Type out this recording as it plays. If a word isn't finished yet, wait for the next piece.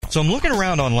So I'm looking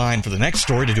around online for the next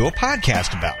story to do a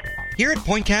podcast about. Here at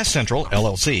Pointcast Central,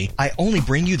 LLC, I only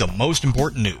bring you the most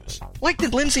important news. Like,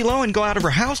 did Lindsay Lohan go out of her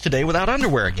house today without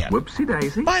underwear again? Whoopsie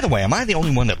daisy. By the way, am I the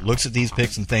only one that looks at these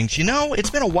pics and thinks, you know, it's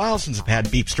been a while since I've had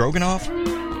beef stroganoff?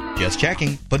 Just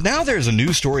checking. But now there's a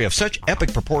news story of such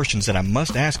epic proportions that I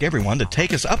must ask everyone to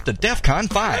take us up to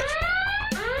DEFCON 5.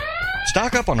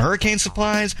 Stock up on hurricane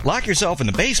supplies, lock yourself in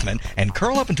the basement, and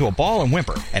curl up into a ball and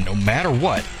whimper. And no matter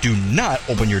what, do not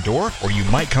open your door or you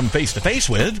might come face to face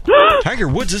with Tiger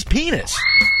Woods' penis.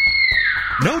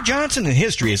 No Johnson in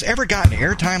history has ever gotten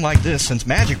airtime like this since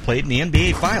Magic played in the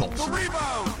NBA Finals.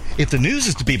 If the news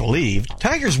is to be believed,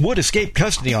 Tiger's Wood escaped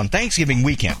custody on Thanksgiving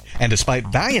weekend, and despite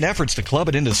valiant efforts to club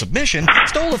it into submission,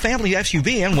 stole a family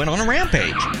SUV and went on a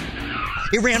rampage.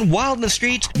 It ran wild in the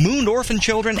streets, mooned orphan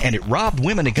children, and it robbed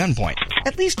women at gunpoint.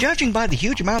 At least judging by the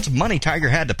huge amounts of money Tiger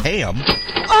had to pay him.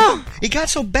 It got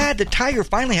so bad that Tiger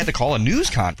finally had to call a news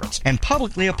conference and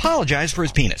publicly apologize for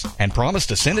his penis, and promised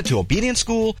to send it to obedience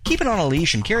school, keep it on a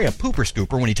leash, and carry a pooper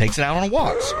scooper when he takes it out on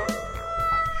walks.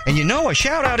 And you know, a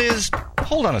shout-out is...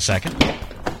 Hold on a second.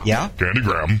 Yeah? Candy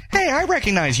Graham. Hey, I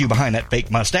recognize you behind that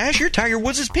fake mustache. You're Tiger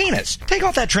Woods' penis. Take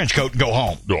off that trench coat and go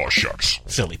home. Oh, shucks.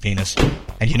 Silly penis.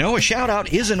 And you know, a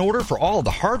shout-out is in order for all of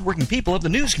the hard-working people of the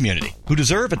news community, who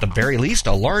deserve, at the very least,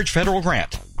 a large federal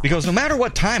grant. Because no matter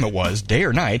what time it was, day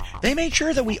or night, they made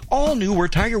sure that we all knew where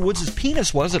Tiger Woods'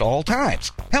 penis was at all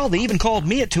times. Hell, they even called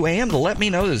me at 2 a.m. to let me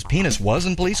know that his penis was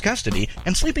in police custody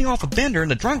and sleeping off a bender in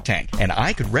the drunk tank, and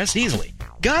I could rest easily.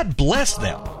 God bless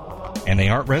them. And they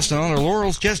aren't resting on their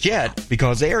laurels just yet,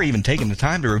 because they are even taking the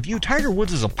time to review Tiger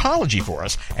Woods' apology for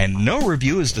us, and no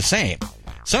review is the same.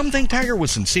 Some think Tiger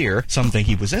was sincere, some think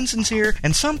he was insincere,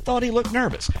 and some thought he looked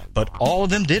nervous. But all of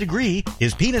them did agree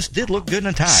his penis did look good in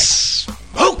a tie.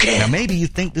 Okay. Now maybe you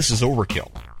think this is overkill.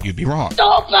 You'd be wrong.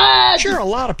 Stupid! Sure, a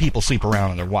lot of people sleep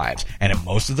around on their wives, and in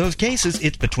most of those cases,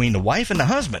 it's between the wife and the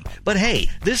husband. But hey,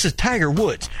 this is Tiger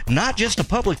Woods, not just a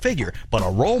public figure, but a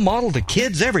role model to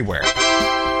kids everywhere.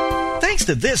 Thanks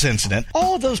to this incident,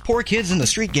 all of those poor kids in the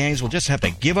street gangs will just have to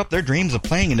give up their dreams of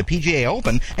playing in the PGA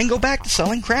Open and go back to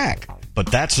selling crack. But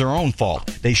that's their own fault.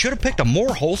 They should have picked a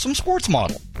more wholesome sports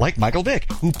model, like Michael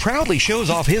Vick, who proudly shows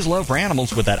off his love for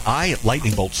animals with that eye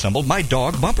lightning bolt symbol, my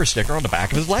dog bumper sticker on the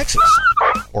back of his Lexus.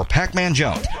 Or Pac-Man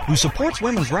Jones, who supports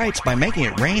women's rights by making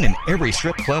it rain in every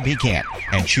strip club he can,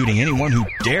 and shooting anyone who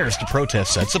dares to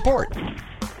protest said support.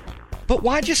 But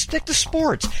why just stick to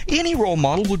sports? Any role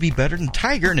model would be better than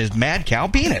Tiger and his mad cow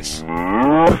penis.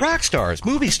 Rock stars,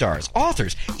 movie stars,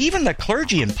 authors, even the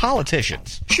clergy and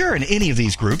politicians. Sure, in any of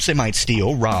these groups they might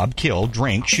steal, rob, kill,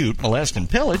 drink, shoot, molest, and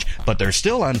pillage, but they're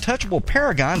still untouchable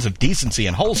paragons of decency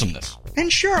and wholesomeness.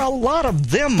 And sure, a lot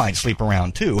of them might sleep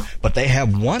around too, but they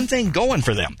have one thing going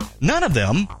for them. None of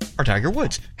them are Tiger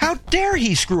Woods. How dare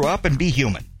he screw up and be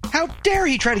human? How dare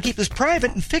he try to keep this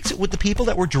private and fix it with the people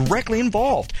that were directly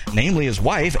involved, namely his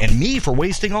wife and me for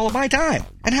wasting all of my time?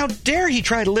 And how dare he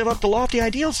try to live up to lofty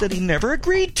ideals that he never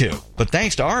agreed to? But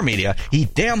thanks to our media, he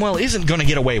damn well isn't going to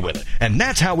get away with it. And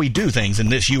that's how we do things in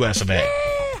this US of A.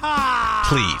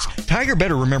 Please, Tiger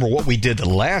better remember what we did to the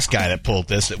last guy that pulled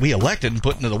this that we elected and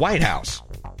put into the White House.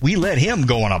 We let him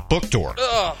go on a book tour.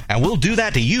 And we'll do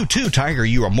that to you too, Tiger,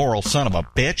 you immoral son of a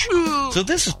bitch. So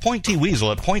this is Point T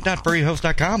Weasel at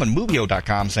point.furryhost.com and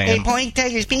Movio.com saying, Hey, Point,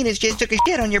 Tiger's penis just took a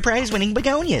shit on your prize-winning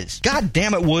begonias. God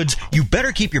damn it, Woods, you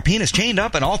better keep your penis chained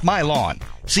up and off my lawn.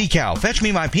 Sea Cow, fetch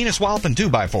me my penis wallop and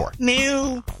 2x4.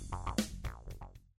 No.